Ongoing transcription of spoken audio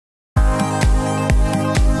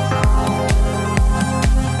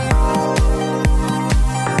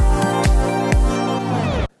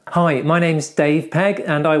Hi, my name's Dave Pegg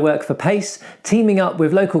and I work for PACE, teaming up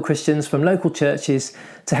with local Christians from local churches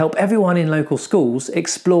to help everyone in local schools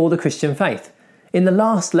explore the Christian faith. In the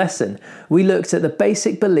last lesson, we looked at the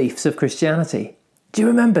basic beliefs of Christianity. Do you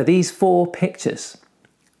remember these 4 pictures?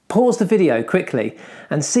 Pause the video quickly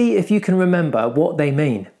and see if you can remember what they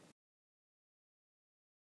mean.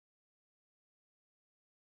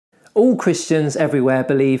 All Christians everywhere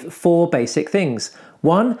believe 4 basic things.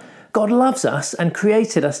 1. God loves us and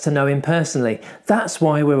created us to know Him personally. That's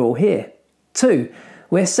why we're all here. 2.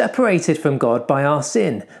 We're separated from God by our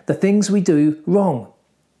sin, the things we do wrong.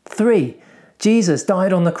 3. Jesus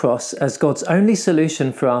died on the cross as God's only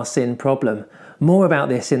solution for our sin problem. More about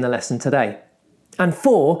this in the lesson today. And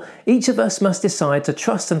 4. Each of us must decide to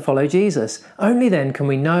trust and follow Jesus. Only then can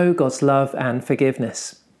we know God's love and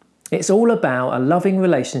forgiveness. It's all about a loving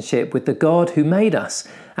relationship with the God who made us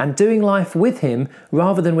and doing life with Him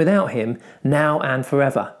rather than without Him, now and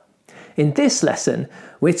forever. In this lesson,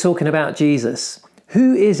 we're talking about Jesus.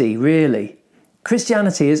 Who is He really?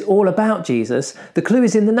 Christianity is all about Jesus. The clue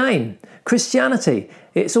is in the name. Christianity,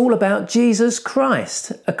 it's all about Jesus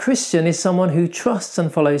Christ. A Christian is someone who trusts and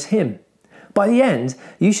follows Him. By the end,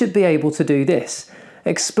 you should be able to do this.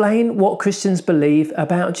 Explain what Christians believe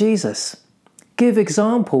about Jesus. Give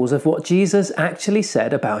examples of what Jesus actually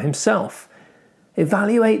said about Himself.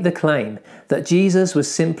 Evaluate the claim that Jesus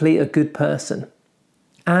was simply a good person.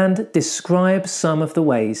 And describe some of the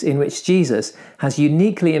ways in which Jesus has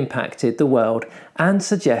uniquely impacted the world and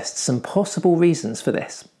suggest some possible reasons for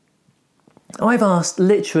this. I've asked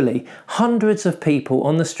literally hundreds of people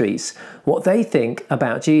on the streets what they think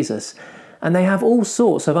about Jesus, and they have all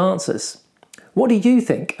sorts of answers. What do you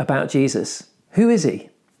think about Jesus? Who is He?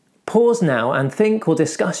 Pause now and think or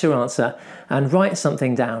discuss your answer and write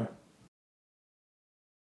something down.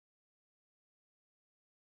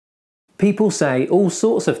 People say all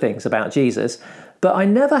sorts of things about Jesus, but I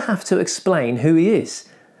never have to explain who He is.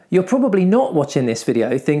 You're probably not watching this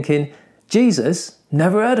video thinking, Jesus?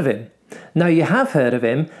 Never heard of Him. No, you have heard of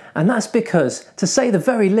Him, and that's because, to say the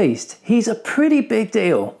very least, He's a pretty big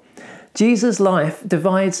deal. Jesus' life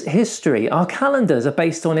divides history. Our calendars are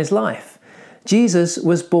based on His life. Jesus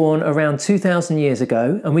was born around 2,000 years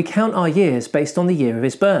ago, and we count our years based on the year of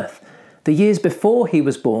His birth. The years before He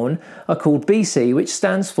was born are called BC, which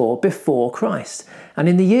stands for before Christ. And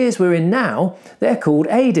in the years we're in now, they're called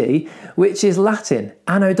AD, which is Latin,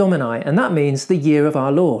 Anno Domini, and that means the year of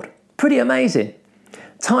our Lord. Pretty amazing.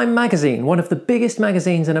 Time magazine, one of the biggest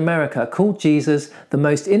magazines in America, called Jesus the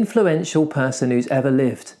most influential person who's ever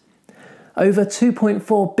lived. Over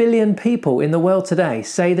 2.4 billion people in the world today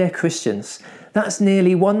say they're Christians. That's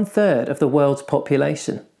nearly 1/3 of the world's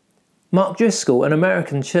population. Mark Driscoll, an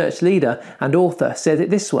American church leader and author, said it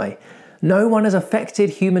this way: "No one has affected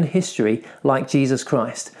human history like Jesus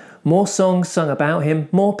Christ. More songs sung about Him,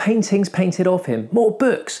 more paintings painted of Him, more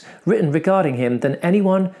books written regarding Him than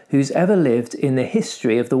anyone who's ever lived in the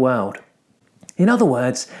history of the world." In other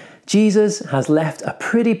words, Jesus has left a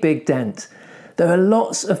pretty big dent. There are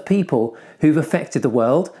lots of people who've affected the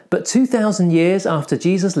world, but 2,000 years after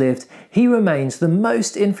Jesus lived, He remains the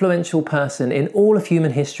most influential person in all of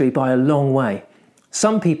human history by a long way.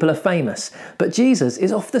 Some people are famous, but Jesus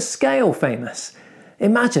is off the scale famous.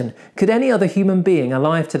 Imagine, could any other human being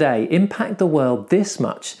alive today impact the world this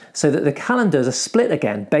much so that the calendars are split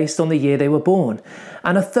again based on the year they were born,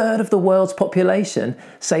 and 1/3 of the world's population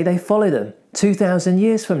say they follow them 2,000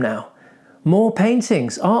 years from now? More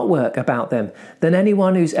paintings, artwork about them than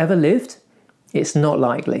anyone who's ever lived? It's not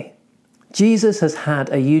likely. Jesus has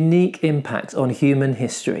had a unique impact on human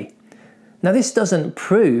history. Now, this doesn't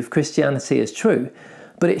prove Christianity is true,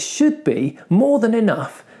 but it should be more than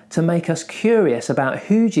enough to make us curious about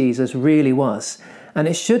who Jesus really was, and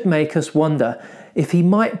it should make us wonder if He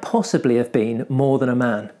might possibly have been more than a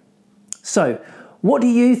man. So, what do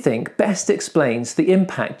you think best explains the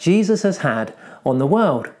impact Jesus has had on the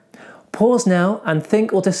world? Pause now and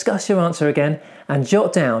think or discuss your answer again and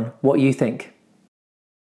jot down what you think.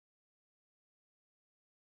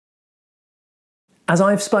 As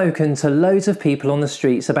I've spoken to loads of people on the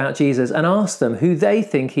streets about Jesus and asked them who they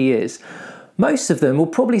think He is, most of them will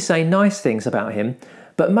probably say nice things about Him,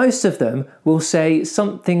 but most of them will say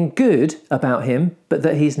something good about Him, but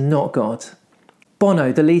that He's not God.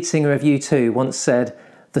 Bono, the lead singer of U2, once said,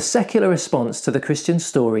 "The secular response to the Christian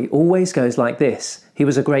story always goes like this. He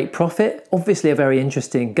was a great prophet, obviously a very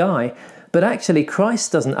interesting guy, but actually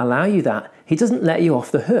Christ doesn't allow you that. He doesn't let you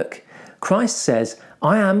off the hook. Christ says,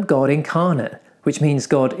 'I am God incarnate,' which means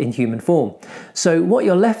God in human form. So what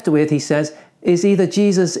you're left with," he says, "is either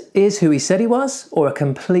Jesus is who He said He was or a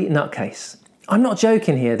complete nutcase. I'm not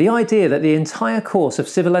joking here. The idea that the entire course of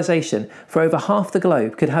civilization for over half the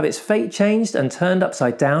globe could have its fate changed and turned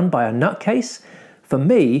upside down by a nutcase, for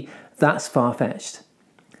me, that's far-fetched.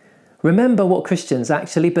 Remember what Christians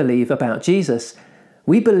actually believe about Jesus.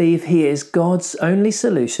 We believe he is God's only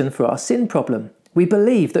solution for our sin problem. We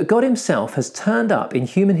believe that God himself has turned up in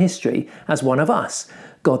human history as one of us,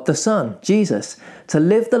 God the Son, Jesus, to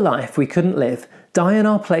live the life we couldn't live, die in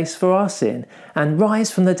our place for our sin, and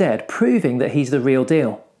rise from the dead, proving that he's the real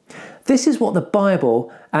deal. This is what the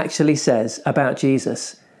Bible actually says about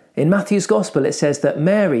Jesus. In Matthew's Gospel it says that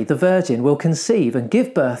Mary, the Virgin, will conceive and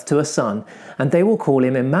give birth to a son, and they will call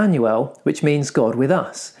him Emmanuel, which means God with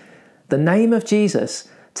us. The name of Jesus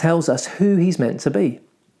tells us who he's meant to be.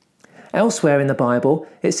 Elsewhere in the Bible,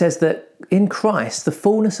 it says that in Christ, the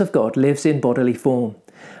fullness of God lives in bodily form.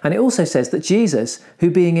 And it also says that Jesus,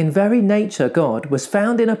 who being in very nature God, was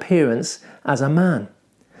found in appearance as a man.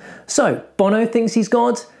 So, Bono thinks he's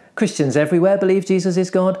God, Christians everywhere believe Jesus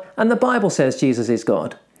is God, and the Bible says Jesus is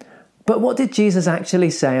God. But what did Jesus actually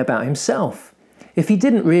say about himself? If he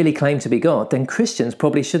didn't really claim to be God, then Christians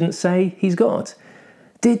probably shouldn't say he's God.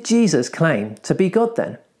 Did Jesus claim to be God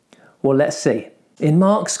then? Well, let's see. In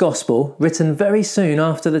Mark's Gospel, written very soon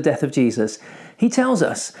after the death of Jesus, he tells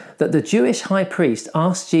us that the Jewish high priest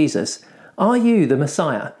asked Jesus, "Are you the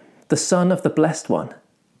Messiah, the Son of the Blessed One?"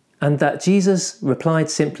 And that Jesus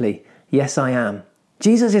replied simply, "Yes, I am."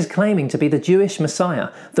 Jesus is claiming to be the Jewish Messiah,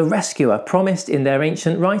 the rescuer promised in their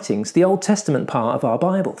ancient writings, the Old Testament part of our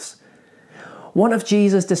Bibles. One of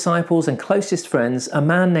Jesus' disciples and closest friends, a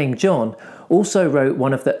man named John, also wrote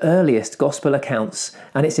one of the earliest Gospel accounts,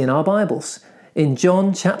 and it's in our Bibles. In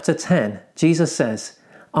John chapter 10, Jesus says,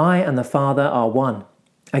 "I and the Father are one."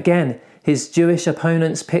 Again, his Jewish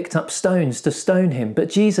opponents picked up stones to stone him, but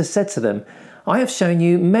Jesus said to them, "I have shown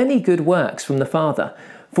you many good works from the Father.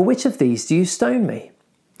 For which of these do you stone me?"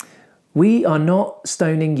 "We are not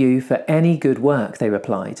stoning you for any good work," they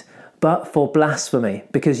replied, "but for blasphemy,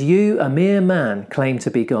 because you, a mere man, claim to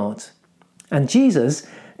be God." And Jesus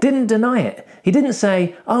didn't deny it. He didn't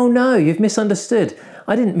say, "Oh no, you've misunderstood.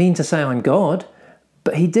 I didn't mean to say I'm God."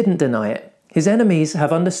 But he didn't deny it. His enemies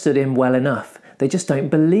have understood him well enough. They just don't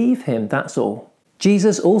believe him, that's all.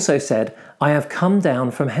 Jesus also said, "I have come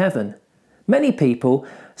down from heaven." Many people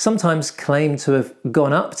sometimes claim to have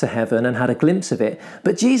gone up to heaven and had a glimpse of it,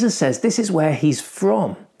 but Jesus says this is where he's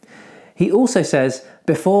from. He also says,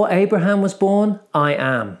 "Before Abraham was born, I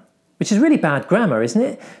am," which is really bad grammar, isn't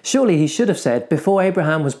it? Surely he should have said, "Before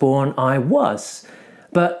Abraham was born, I was."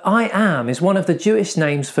 But I am is one of the Jewish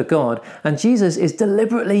names for God, and Jesus is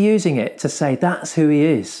deliberately using it to say that's who he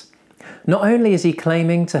is. Not only is he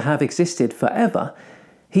claiming to have existed forever,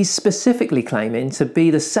 he's specifically claiming to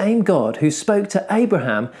be the same God who spoke to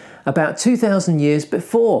Abraham about 2,000 years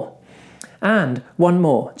before. And one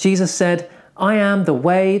more, Jesus said, "I am the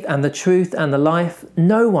way and the truth and the life.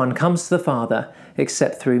 No one comes to the Father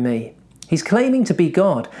except through me." He's claiming to be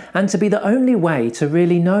God and to be the only way to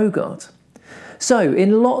really know God. So,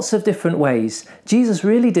 in lots of different ways, Jesus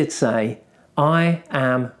really did say, "I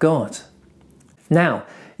am God." Now,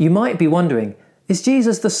 you might be wondering, is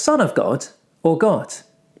Jesus the Son of God or God?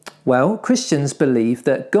 Well, Christians believe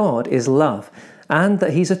that God is love and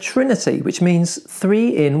that he's a Trinity, which means three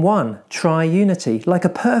in one, triunity, like a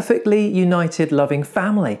perfectly united loving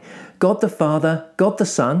family. God the Father, God the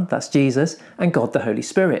Son, that's Jesus, and God the Holy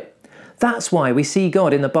Spirit. That's why we see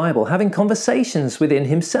God in the Bible having conversations within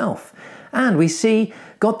himself. And we see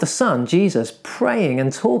God the Son, Jesus, praying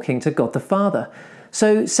and talking to God the Father.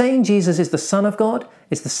 So saying Jesus is the Son of God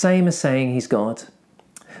is the same as saying he's God.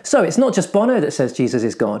 So it's not just Bono that says Jesus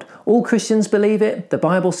is God. All Christians believe it, the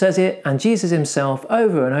Bible says it, and Jesus himself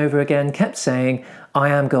over and over again kept saying, "I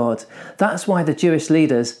am God." That's why the Jewish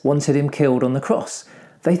leaders wanted him killed on the cross.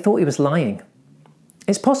 They thought he was lying.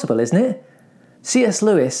 It's possible, isn't it? C.S.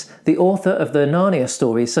 Lewis, the author of the Narnia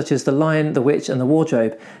stories such as The Lion, the Witch and the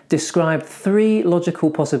Wardrobe, described three logical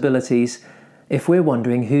possibilities if we're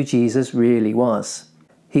wondering who Jesus really was.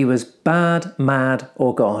 He was bad, mad,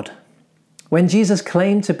 or God. When Jesus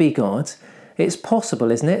claimed to be God, it's possible,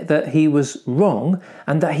 isn't it, that he was wrong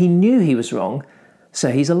and that he knew he was wrong, so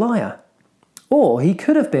he's a liar. Or he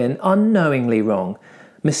could have been unknowingly wrong,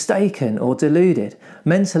 mistaken or deluded,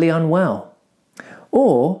 mentally unwell.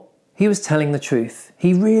 Or he was telling the truth.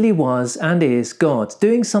 He really was and is God,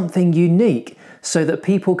 doing something unique so that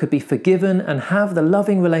people could be forgiven and have the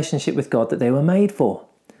loving relationship with God that they were made for.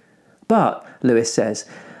 But, Lewis says,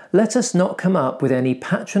 let us not come up with any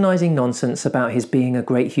patronising nonsense about his being a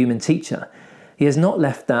great human teacher. He has not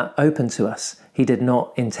left that open to us. He did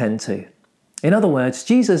not intend to. In other words,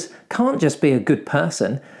 Jesus can't just be a good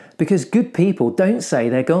person because good people don't say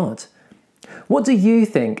they're God. What do you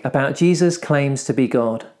think about Jesus' claims to be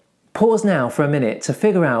God? Pause now for a minute to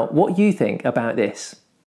figure out what you think about this.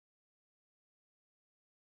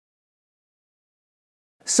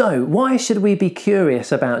 So, why should we be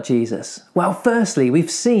curious about Jesus? Well, firstly,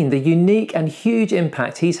 we've seen the unique and huge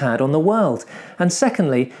impact he's had on the world. And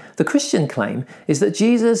secondly, the Christian claim is that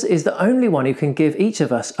Jesus is the only one who can give each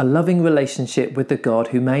of us a loving relationship with the God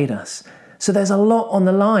who made us. So there's a lot on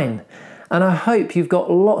the line. And I hope you've got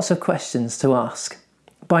lots of questions to ask.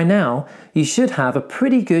 By now, you should have a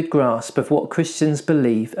pretty good grasp of what Christians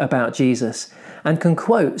believe about Jesus and can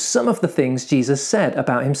quote some of the things Jesus said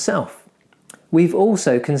about himself. We've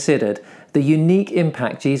also considered the unique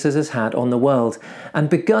impact Jesus has had on the world and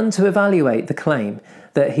begun to evaluate the claim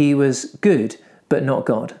that he was good but not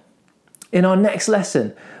God. In our next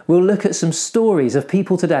lesson, we'll look at some stories of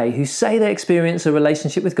people today who say they experience a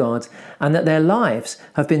relationship with God and that their lives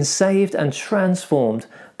have been saved and transformed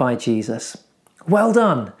by Jesus. Well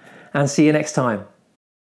done, and see you next time.